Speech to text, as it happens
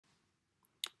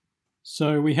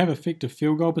So we have effective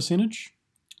field goal percentage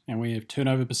and we have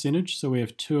turnover percentage. So we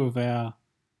have two of our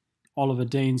Oliver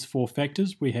Dean's four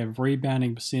factors. We have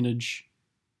rebounding percentage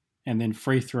and then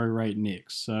free throw rate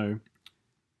next. So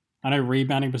I know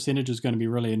rebounding percentage is going to be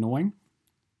really annoying.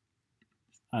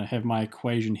 I have my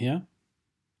equation here.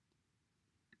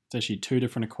 It's actually two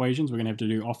different equations. We're going to have to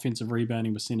do offensive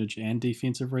rebounding percentage and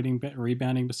defensive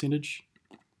rebounding percentage.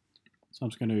 So I'm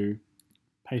just going to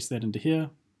paste that into here.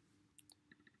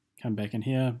 Come back in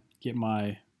here, get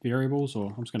my variables,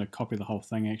 or I'm just going to copy the whole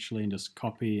thing actually and just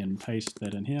copy and paste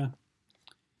that in here.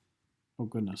 Oh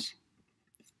goodness.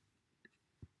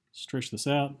 Stretch this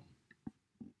out.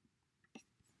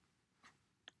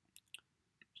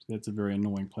 So that's a very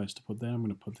annoying place to put that. I'm going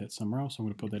to put that somewhere else. I'm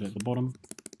going to put that at the bottom.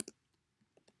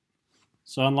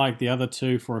 So unlike the other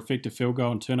two for effective field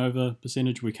goal and turnover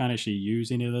percentage, we can't actually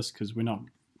use any of this because we're not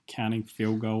counting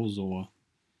field goals or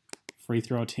free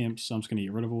throw attempts. So I'm just going to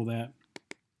get rid of all that.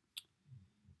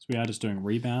 So we are just doing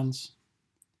rebounds.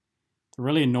 The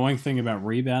really annoying thing about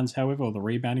rebounds, however, or the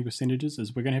rebounding percentages,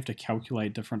 is we're going to have to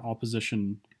calculate different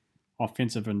opposition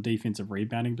offensive and defensive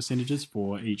rebounding percentages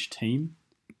for each team.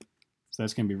 So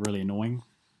that's going to be really annoying.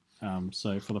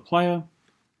 So for the player,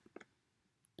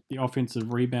 the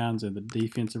offensive rebounds and the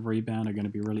defensive rebound are going to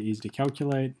be really easy to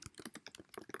calculate.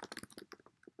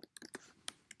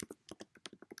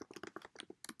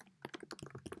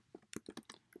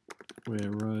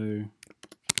 Where row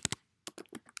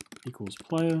equals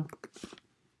player.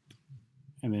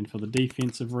 And then for the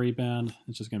defensive rebound,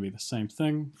 it's just going to be the same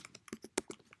thing.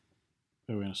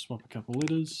 But we're going to swap a couple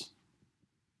letters.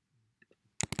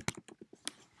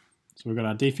 So we've got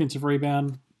our defensive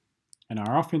rebound and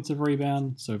our offensive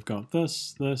rebound. So we've got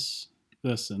this, this,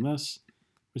 this, and this.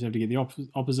 We just have to get the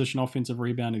opposition offensive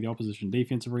rebound and the opposition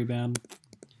defensive rebound.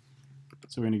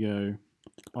 So we're going to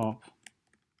go op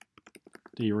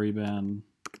DREB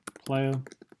player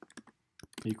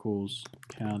equals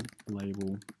count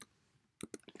label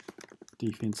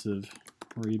defensive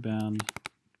rebound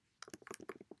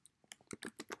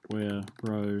where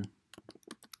row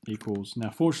equals. Now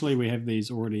fortunately we have these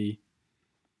already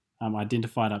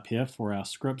identified up here for our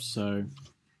scripts, so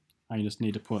I just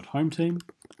need to put home team.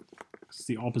 It's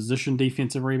the opposition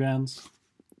defensive rebounds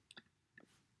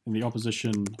and the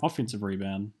opposition offensive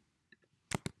rebound.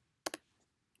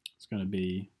 It's going to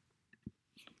be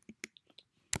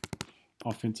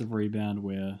offensive rebound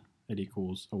where it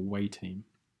equals away team.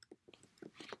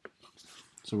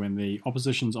 So when the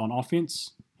opposition's on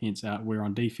offense, hence we're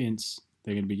on defense,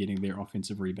 they're going to be getting their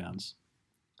offensive rebounds.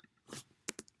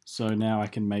 So now I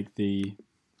can make the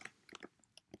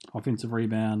offensive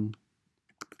rebound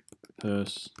per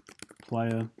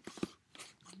player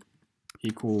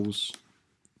equals,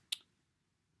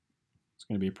 it's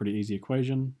going to be a pretty easy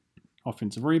equation,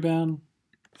 offensive rebound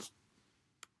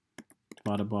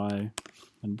divided by,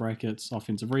 in brackets,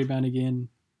 offensive rebound again,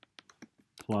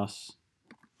 plus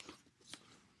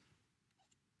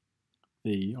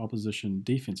the opposition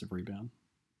defensive rebound.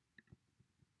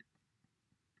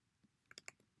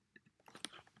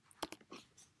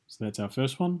 So that's our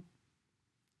first one.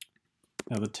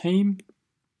 Now the team.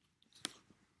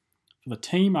 For the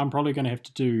team, I'm probably going to have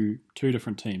to do two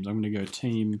different teams. I'm going to go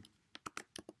team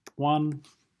 1.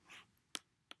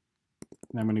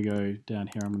 And I'm going to go down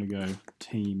here, I'm going to go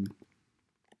team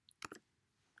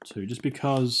 2. Just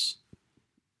because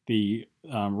the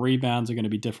rebounds are going to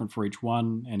be different for each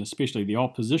one, and especially the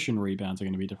opposition rebounds are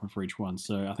going to be different for each one.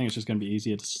 So I think it's just going to be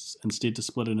easier to instead to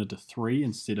split it into 3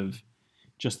 instead of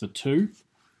just the 2.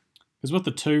 Because with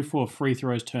the 2 for free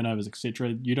throws, turnovers,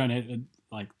 etc., you don't have,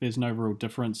 there's no real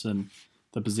difference in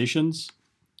the possessions.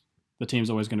 The team's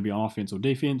always going to be on offense or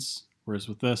defense, whereas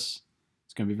with this,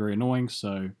 it's going to be very annoying.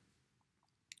 So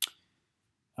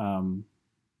I'm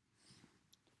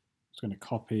just going to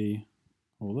copy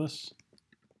all this.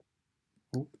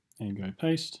 And go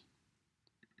paste.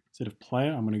 Instead of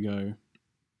player, I'm going to go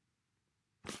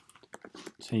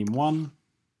team 1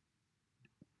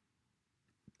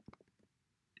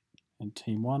 and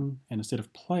team 1, and instead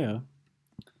of player,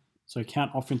 so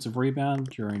count offensive rebound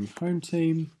during home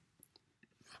team,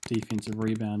 defensive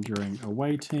rebound during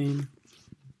away team,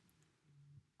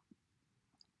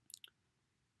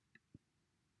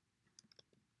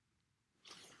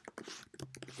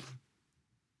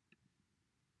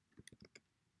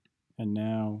 and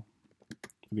now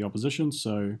for the opposition,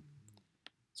 so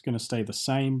it's going to stay the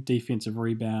same. Defensive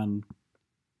rebound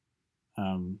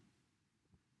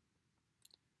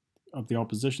of the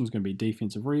opposition is going to be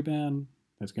defensive rebound.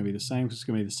 That's going to be the same because it's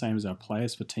going to be the same as our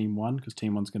players for team 1 because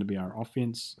team 1 is going to be our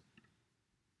offense.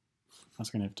 I'm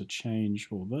just going to have to change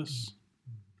all this.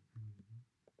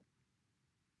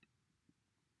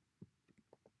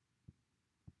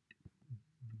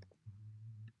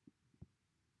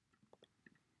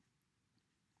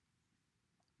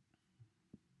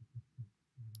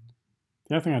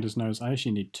 The other thing I just noticed, I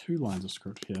actually need 2 lines of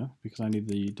script here because I need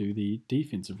to do the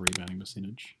defensive rebounding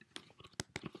percentage.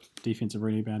 Defensive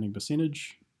rebounding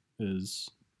percentage is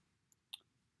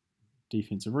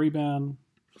defensive rebound,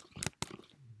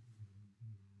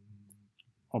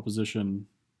 opposition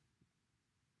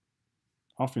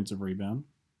offensive rebound,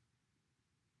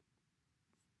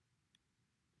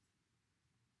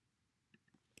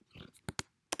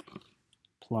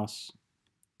 plus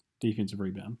defensive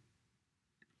rebound.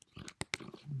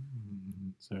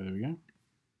 So there we go.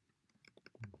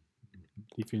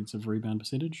 Defensive rebound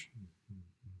percentage.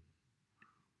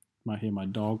 Might hear my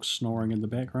dog snoring in the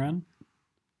background.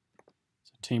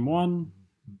 So team 1,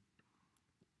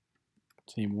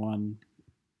 team 1,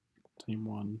 team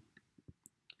 1.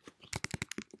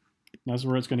 Now this is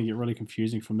where it's going to get really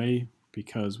confusing for me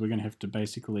because we're going to have to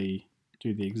basically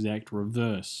do the exact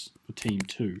reverse for team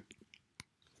 2.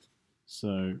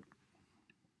 So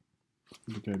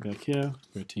we go back here,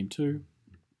 go team 2.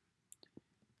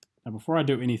 Now before I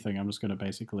do anything, I'm just going to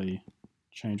basically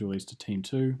change all these to team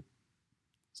 2.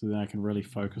 So then I can really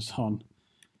focus on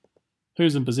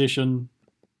who's in possession,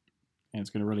 and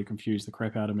it's going to really confuse the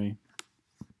crap out of me.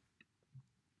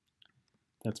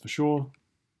 That's for sure.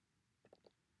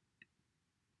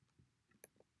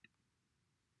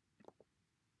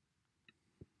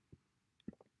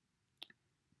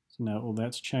 So now all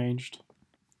that's changed.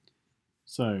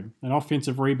 So an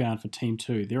offensive rebound for team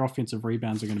 2. Their offensive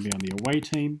rebounds are going to be on the away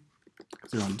team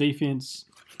because they're on defense.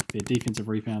 Their defensive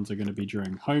rebounds are going to be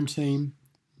during home team.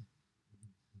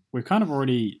 We've kind of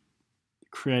already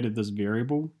created this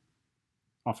variable,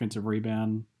 offensive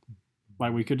rebound.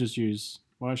 Like we could just use,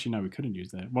 well actually no, we couldn't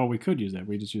use that. Well, we could use that.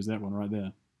 We just use that one right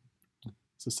there.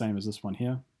 It's the same as this one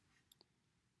here.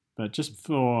 But just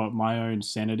for my own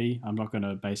sanity, I'm not going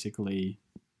to basically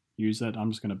use it.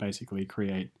 I'm just going to basically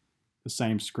create the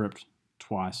same script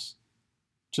twice,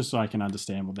 just so I can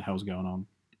understand what the hell's going on.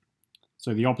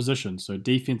 So the opposition, so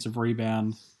defensive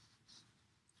rebound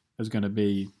is going to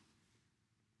be,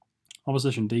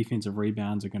 opposition defensive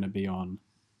rebounds are going to be on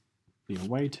the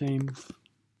away team.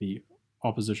 The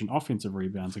opposition offensive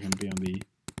rebounds are going to be on the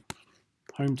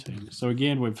home team. So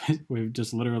again, we've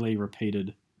just literally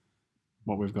repeated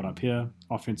what we've got up here.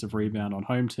 Offensive rebound on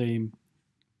home team,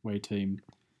 away team.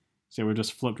 So we've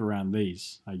just flipped around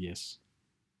these, I guess.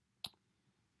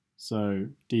 So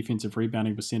defensive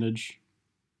rebounding percentage,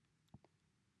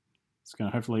 it's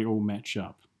going to hopefully all match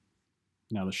up.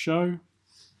 Now the show,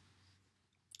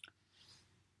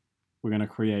 we're going to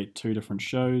create 2 different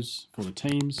shows for the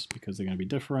teams because they're going to be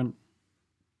different.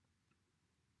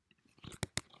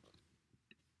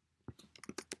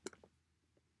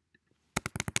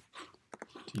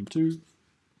 Team 2.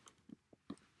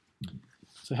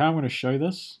 So how I'm going to show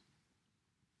this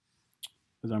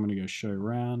is I'm going to go show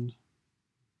round.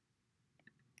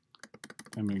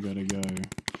 I'm going to go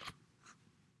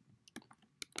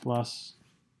plus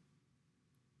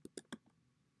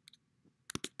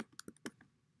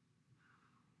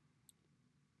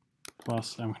I'm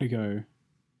going to go,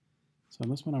 so on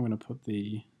this one I'm going to put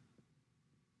the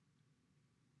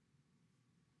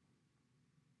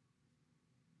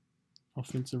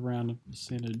offensive round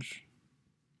percentage.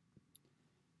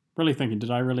 Really thinking,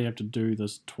 did I really have to do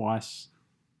this twice?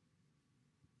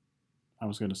 I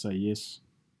was going to say yes.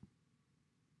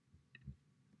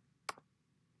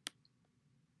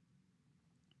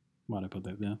 Why'd I put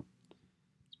that there?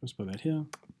 Supposed to put that here.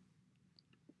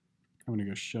 I'm going to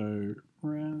go show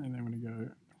round, and then I'm going to go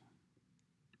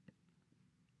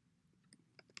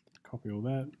copy all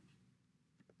that.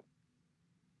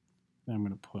 Then I'm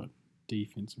going to put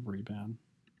defensive rebound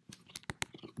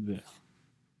there.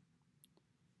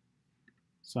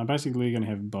 So I'm basically going to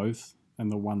have both in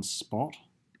the one spot.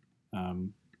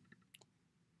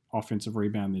 Offensive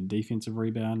rebound, then defensive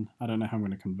rebound. I don't know how I'm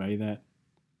going to convey that.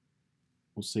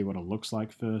 We'll see what it looks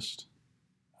like first.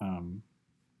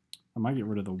 I might get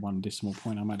rid of the 1 decimal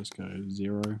point. I might just go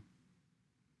 0.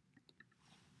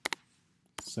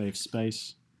 Save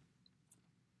space.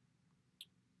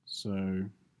 So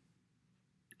I'm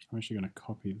actually going to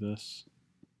copy this.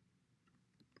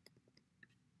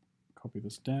 Copy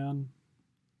this down.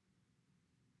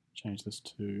 Change this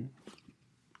to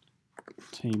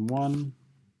team 1.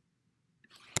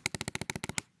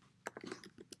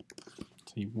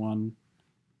 Team 1.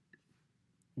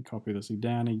 And copy this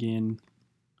down again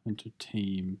into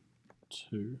team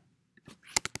 2.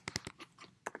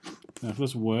 Now if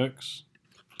this works,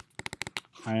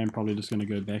 I am probably just going to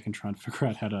go back and try and figure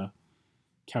out how to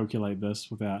calculate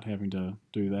this without having to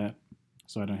do that,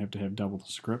 so I don't have to have double the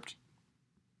script.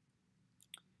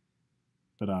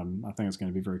 But I think it's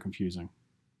going to be very confusing.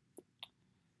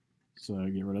 So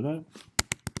get rid of that.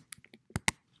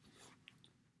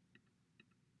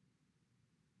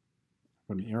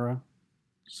 got an error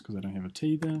just because I don't have a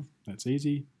T there. That's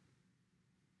easy.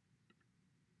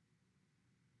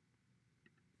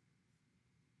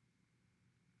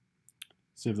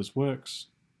 See if this works.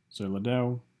 So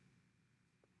Liddell,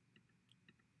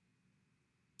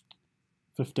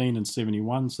 15 and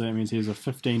 71, so that means he has a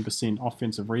 15%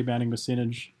 offensive rebounding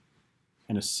percentage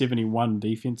and a 71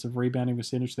 defensive rebounding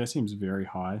percentage. That seems very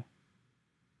high.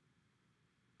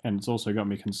 And it's also got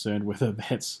me concerned whether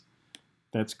that's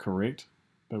correct,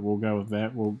 but we'll go with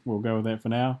that. We'll go with that for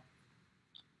now.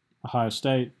 Ohio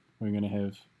State, we're going to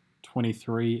have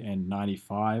 23 and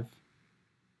 95.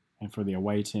 And for the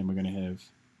away team, we're going to have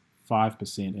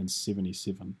 5% and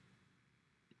 77.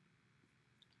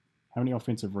 How many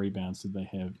offensive rebounds did they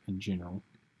have in general?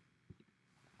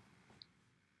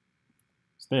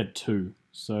 So they had 2.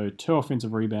 So 2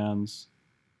 offensive rebounds,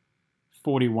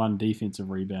 41 defensive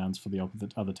rebounds for the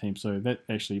other team. So that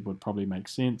actually would probably make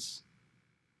sense.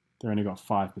 They only got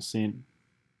 5%.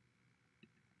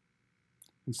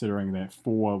 Considering that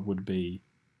 4 would be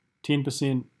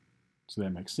 10%, so that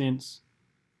makes sense.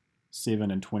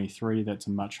 7 and 23, that's a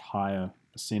much higher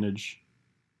percentage.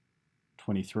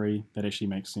 23, that actually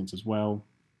makes sense as well.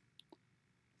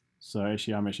 So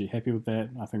actually, I'm actually happy with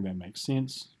that. I think that makes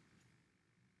sense.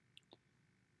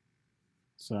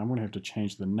 So I'm going to have to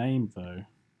change the name, though,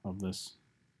 of this,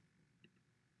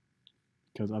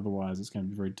 because otherwise it's going to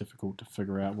be very difficult to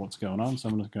figure out what's going on. So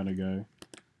I'm just going to go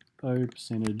O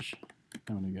percentage.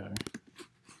 I'm going to go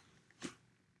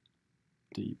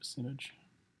D percentage.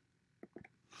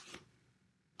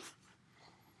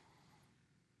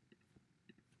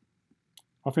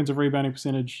 Offensive rebounding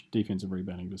percentage, defensive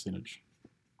rebounding percentage.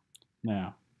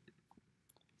 Now,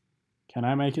 can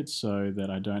I make it so that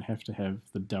I don't have to have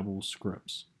the double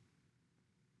scripts?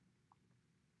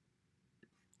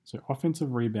 So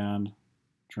offensive rebound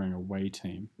during away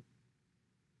team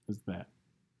is that.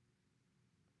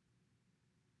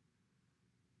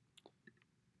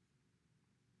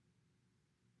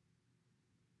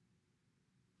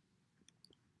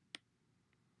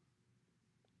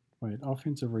 Wait,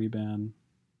 offensive rebound.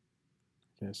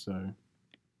 Okay, so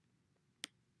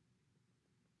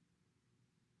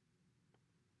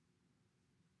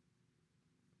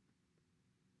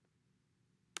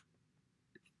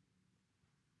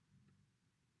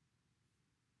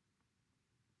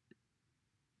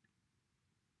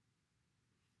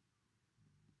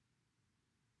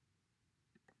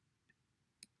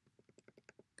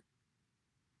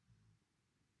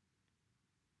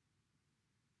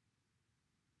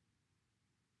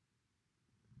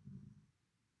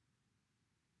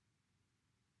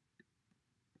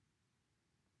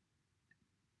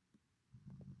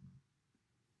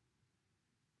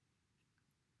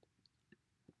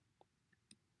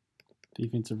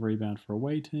defensive rebound for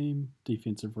away team,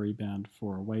 defensive rebound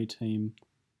for away team,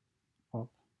 Opp.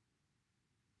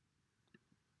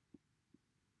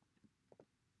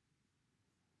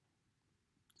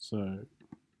 So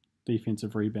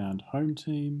defensive rebound home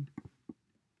team,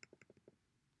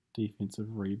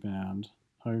 defensive rebound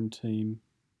home team,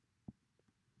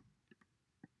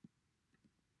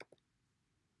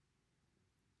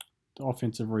 the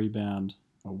offensive rebound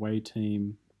away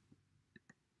team,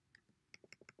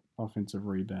 offensive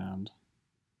rebound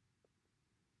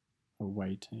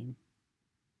away team.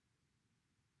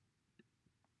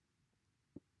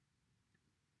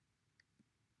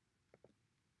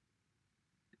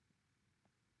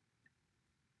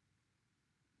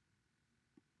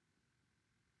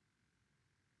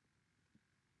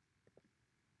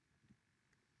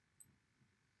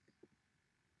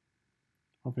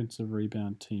 Offensive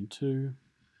rebound team 2,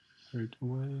 O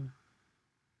away,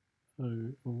 O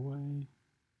away.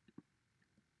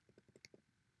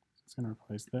 It's going to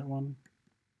replace that one.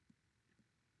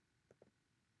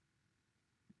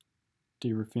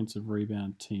 Defensive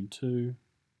rebound team 2,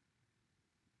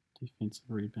 defensive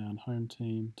rebound home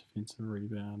team, defensive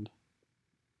rebound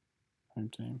home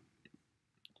team.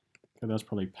 Okay, that's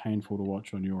probably painful to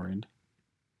watch on your end.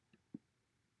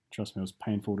 Trust me, it was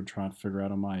painful to try and figure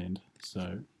out on my end.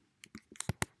 So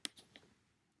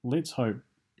let's hope,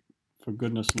 for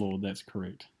goodness Lord, that's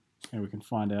correct. And we can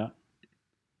find out.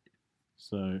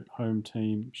 So home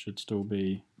team should still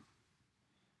be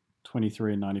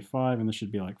 23 and 95, and this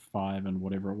should be like 5 and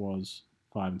whatever it was,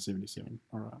 5 and 77.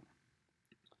 All right.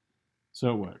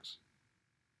 So it works.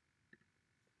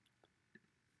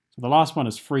 So the last one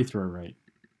is free throw rate.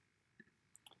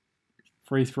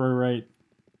 Free throw rate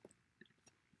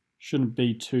shouldn't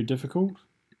be too difficult.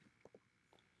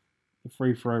 The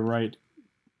free throw rate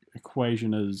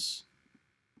equation is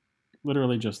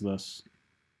literally just this.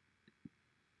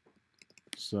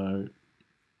 So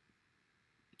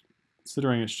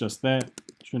considering it's just that,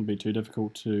 it shouldn't be too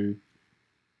difficult to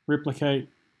replicate.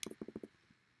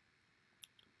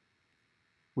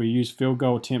 We use field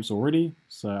goal attempts already,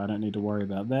 so I don't need to worry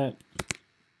about that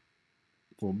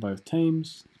for both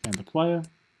teams and the player.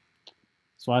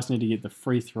 So I just need to get the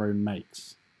free throw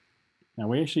makes. Now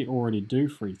we actually already do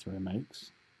free throw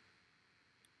makes.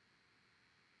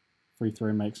 Free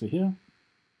throw makes are here.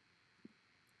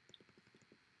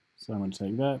 So I'm going to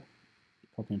take that,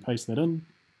 copy and paste that in.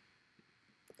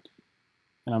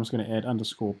 And I'm just going to add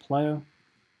underscore player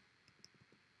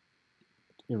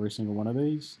to every single one of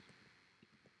these.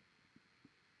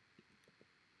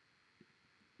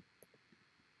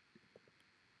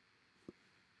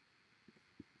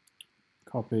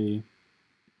 Copy,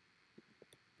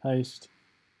 paste.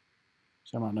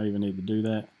 So I might not even need to do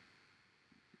that.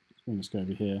 So we can just go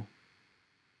over here.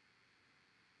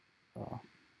 Oh,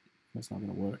 that's not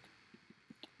going to work.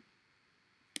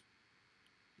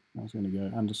 I was going to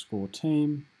go underscore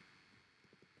team.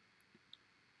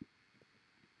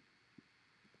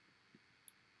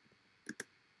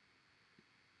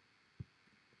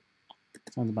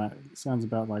 Sounds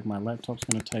about like my laptop's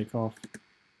going to take off.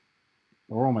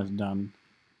 We're almost done.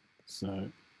 So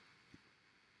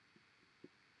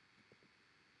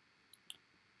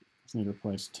just need to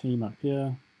replace team up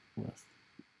here with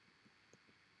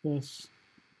this.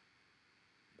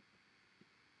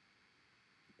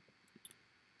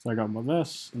 So I got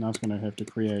this, and I was going to have to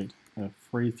create a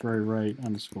free throw rate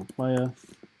underscore player.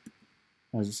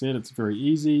 As I said, it's very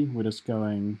easy. We're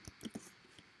going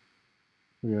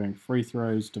free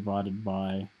throws divided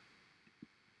by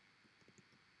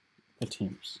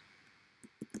attempts.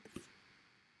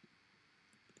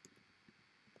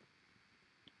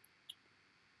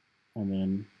 And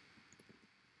then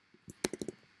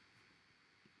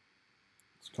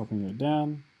just copying it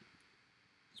down,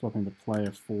 swapping the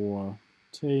player for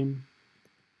team,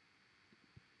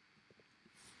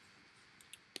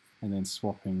 and then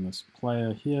swapping this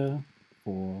player here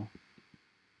for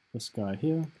this guy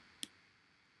here,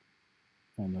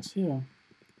 and this here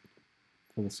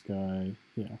for this guy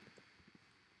here.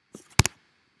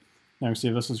 Now we see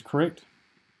if this is correct.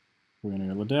 We're going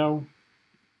to go Liddell.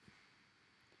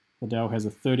 Liddell has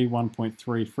a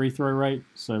 31.3 free throw rate,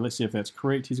 so let's see if that's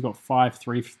correct.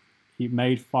 He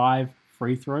made 5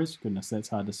 free throws. Goodness, that's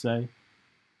hard to say.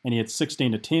 And he had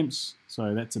 16 attempts,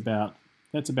 so that's about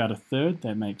a third.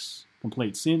 That makes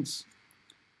complete sense.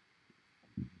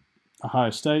 Ohio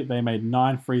State, they made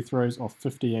 9 free throws off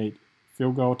 58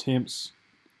 field goal attempts,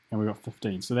 and we got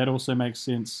 15. So that also makes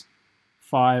sense.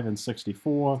 5 and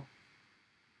 64.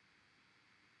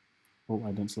 Oh,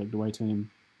 I didn't select away team.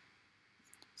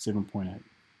 7.8.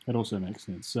 That also makes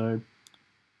sense. So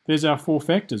there's our 4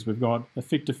 factors. We've got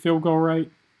effective field goal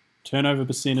rate, turnover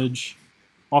percentage,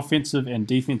 offensive and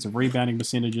defensive rebounding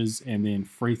percentages, and then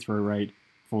free throw rate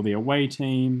for the away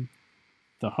team,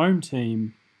 the home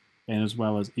team, and as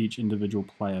well as each individual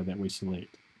player that we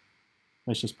select.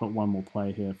 Let's just put one more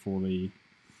player here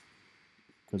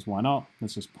because why not?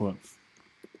 Let's just put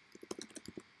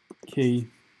key.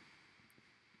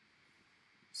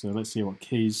 So let's see what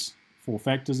Key's 4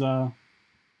 factors are.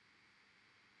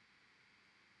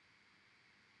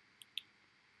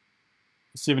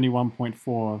 A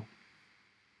 71.4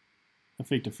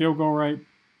 effective field goal rate,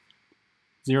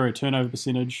 0 turnover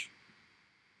percentage.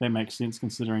 That makes sense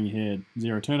considering he had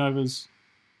 0 turnovers.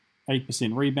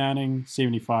 8% rebounding,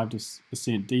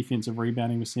 75% defensive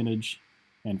rebounding percentage,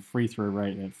 and free throw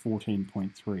rate at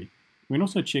 14.3. We can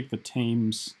also check the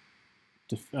team's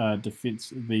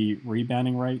the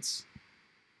rebounding rates.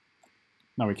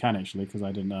 No, we can't actually because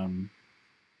I didn't.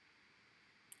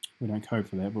 We don't code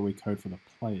for that, but we code for the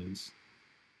players.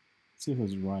 Let's see if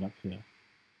this is right up here.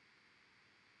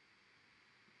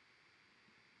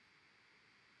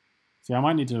 See, I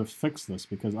might need to fix this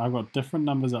because I've got different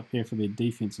numbers up here for their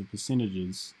defensive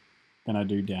percentages than I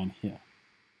do down here.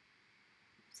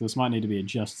 So this might need to be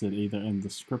adjusted either in the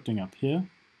scripting up here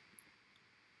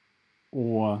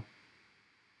or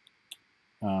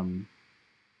well,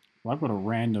 I've got a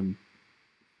random,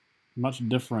 much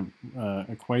different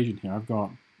equation here. I've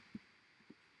got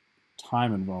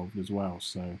time involved as well,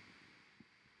 so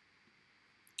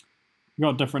we've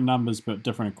got different numbers but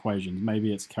different equations.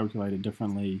 Maybe it's calculated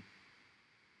differently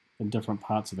in different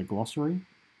parts of the glossary.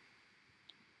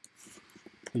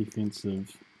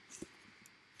 Defensive.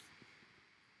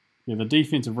 Yeah, the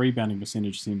defensive rebounding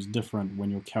percentage seems different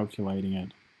when you're calculating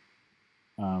it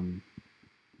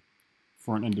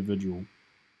for an individual.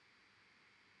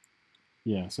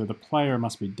 Yeah, so the player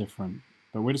must be different,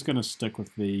 but we're just going to stick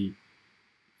with the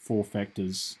 4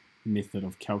 factors method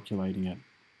of calculating it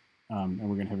and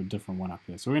we're going to have a different one up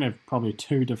here. So we're going to have probably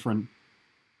 2 different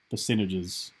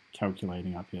percentages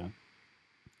calculating up here.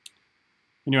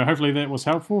 Anyway, hopefully that was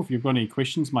helpful. If you've got any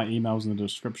questions, my email's in the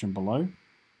description below.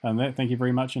 And thank you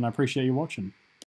very much, and I appreciate you watching.